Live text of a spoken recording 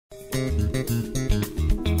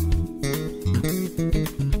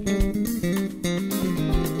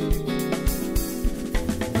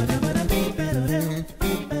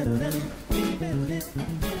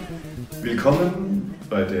Willkommen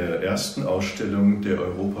bei der ersten Ausstellung der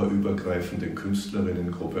europaübergreifenden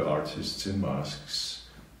Künstlerinnengruppe Artists in Masks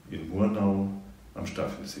in Murnau am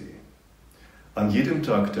Staffelsee. An jedem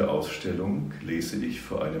Tag der Ausstellung lese ich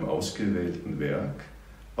vor einem ausgewählten Werk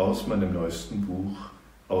aus meinem neuesten Buch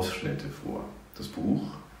Ausschnitte vor. Das Buch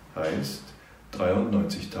heißt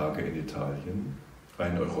 93 Tage in Italien,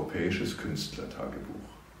 ein europäisches Künstlertagebuch.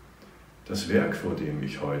 Das Werk, vor dem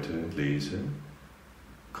ich heute lese,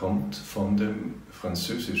 kommt von dem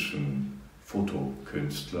französischen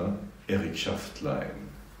Fotokünstler Eric Schaftlein.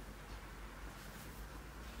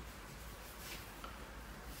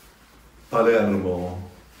 Palermo,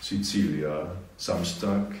 Sizilien,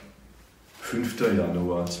 Samstag, 5.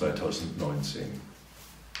 Januar 2019.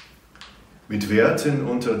 Mit Werten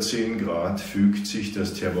unter 10 Grad fügt sich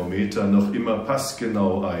das Thermometer noch immer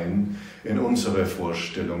passgenau ein in unsere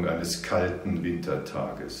Vorstellung eines kalten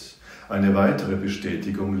Wintertages. Eine weitere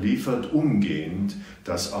Bestätigung liefert umgehend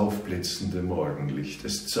das aufblitzende Morgenlicht.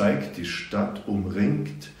 Es zeigt die Stadt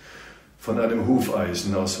umringt von einem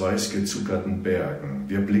Hufeisen aus weiß gezuckerten Bergen.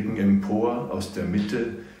 Wir blicken empor aus der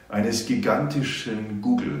Mitte eines gigantischen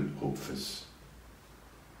Gugelhupfes.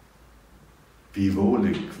 Wie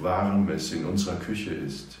wohlig warm es in unserer Küche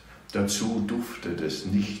ist. Dazu duftet es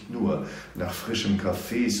nicht nur nach frischem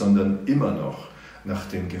Kaffee, sondern immer noch nach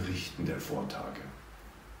den Gerichten der Vortage.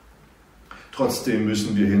 Trotzdem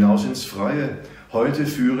müssen wir hinaus ins Freie. Heute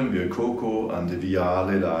führen wir Coco an die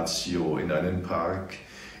Viale Lazio in einen Park,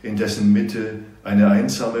 in dessen Mitte eine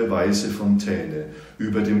einsame weiße Fontäne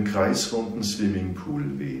über dem kreisrunden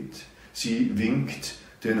Swimmingpool weht. Sie winkt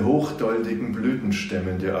den hochdoldigen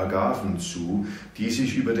Blütenstämmen der Agaven zu, die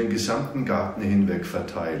sich über den gesamten Garten hinweg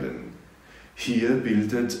verteilen. Hier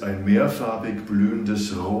bildet ein mehrfarbig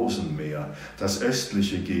blühendes Rosenmeer das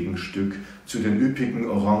östliche Gegenstück zu den üppigen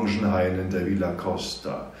Orangenhainen der Villa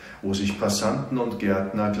Costa, wo sich Passanten und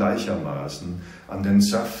Gärtner gleichermaßen an den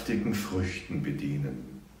saftigen Früchten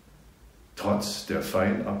bedienen. Trotz der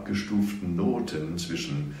fein abgestuften Noten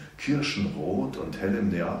zwischen Kirschenrot und hellem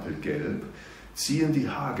Neapelgelb ziehen die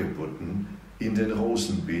Hagebutten in den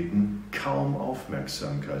Rosenbeeten kaum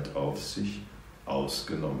Aufmerksamkeit auf sich,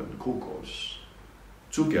 ausgenommen Kokos.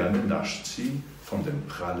 Zu gerne nascht sie von den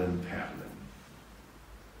prallen Perlen.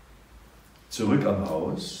 Zurück am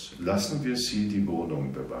Haus lassen wir sie die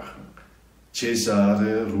Wohnung bewachen.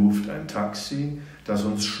 Cesare ruft ein Taxi, das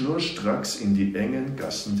uns schnurstracks in die engen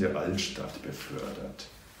Gassen der Altstadt befördert.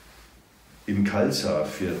 Im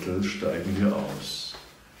Calzaviertel steigen wir aus.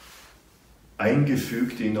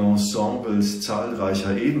 Eingefügt in Ensembles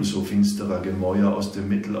zahlreicher ebenso finsterer Gemäuer aus dem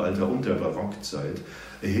Mittelalter und der Barockzeit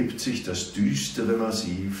erhebt sich das düstere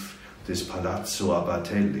Massiv des Palazzo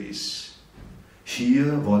Abatellis.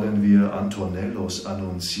 Hier wollen wir Antonellos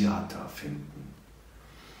Annunziata finden.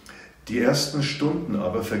 Die ersten Stunden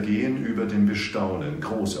aber vergehen über dem Bestaunen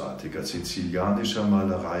großartiger sizilianischer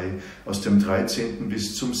Malerei aus dem 13.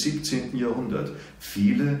 bis zum 17. Jahrhundert.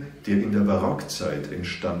 Viele der in der Barockzeit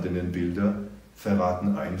entstandenen Bilder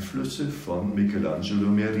verraten Einflüsse von Michelangelo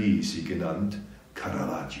Merisi, genannt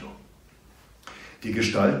Caravaggio. Die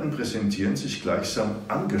Gestalten präsentieren sich gleichsam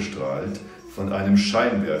angestrahlt von einem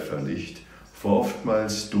Scheinwerferlicht vor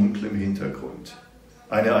oftmals dunklem Hintergrund.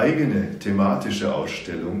 Eine eigene thematische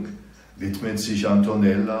Ausstellung widmet sich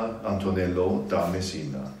Antonello da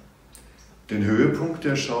Messina. Den Höhepunkt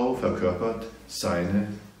der Schau verkörpert seine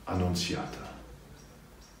Annunziata.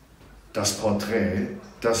 Das Porträt,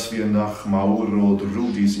 das wir nach Mauro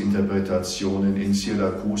Drudis Interpretationen in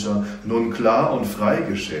Siracusa nun klar und frei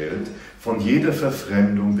geschält von jeder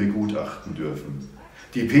Verfremdung begutachten dürfen.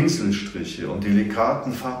 Die Pinselstriche und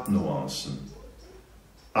delikaten Farbnuancen.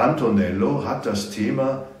 Antonello hat das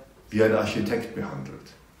Thema wie ein Architekt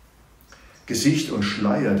behandelt. Gesicht und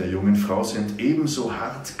Schleier der jungen Frau sind ebenso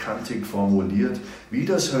hartkantig formuliert wie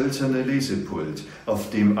das hölzerne Lesepult, auf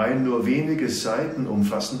dem ein nur wenige Seiten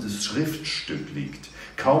umfassendes Schriftstück liegt.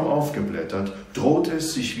 Kaum aufgeblättert, droht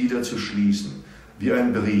es, sich wieder zu schließen, wie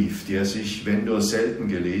ein Brief, der sich, wenn nur selten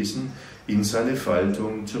gelesen, in seine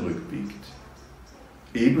Faltung zurückbiegt.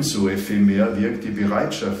 Ebenso ephemer wirkt die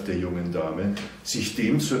Bereitschaft der jungen Dame, sich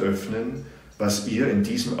dem zu öffnen, was ihr in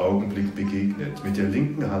diesem Augenblick begegnet. Mit der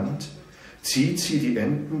linken Hand zieht sie die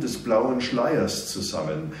Enden des blauen Schleiers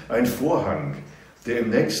zusammen, ein Vorhang, der im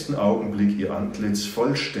nächsten Augenblick ihr Antlitz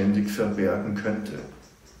vollständig verbergen könnte.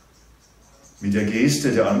 Mit der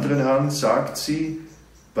Geste der anderen Hand sagt sie,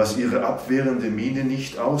 was ihre abwehrende Miene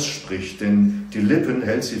nicht ausspricht, denn die Lippen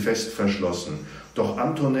hält sie fest verschlossen. Doch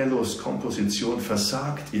Antonellos Komposition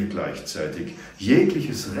versagt ihr gleichzeitig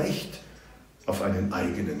jegliches Recht auf einen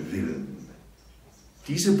eigenen Willen.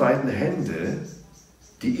 Diese beiden Hände,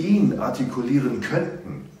 die ihn artikulieren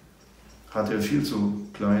könnten, hat er viel zu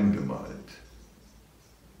klein gemalt.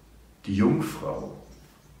 Die Jungfrau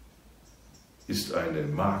ist eine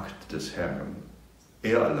Magd des Herrn.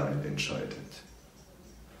 Er allein entscheidet,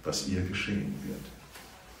 was ihr geschehen wird.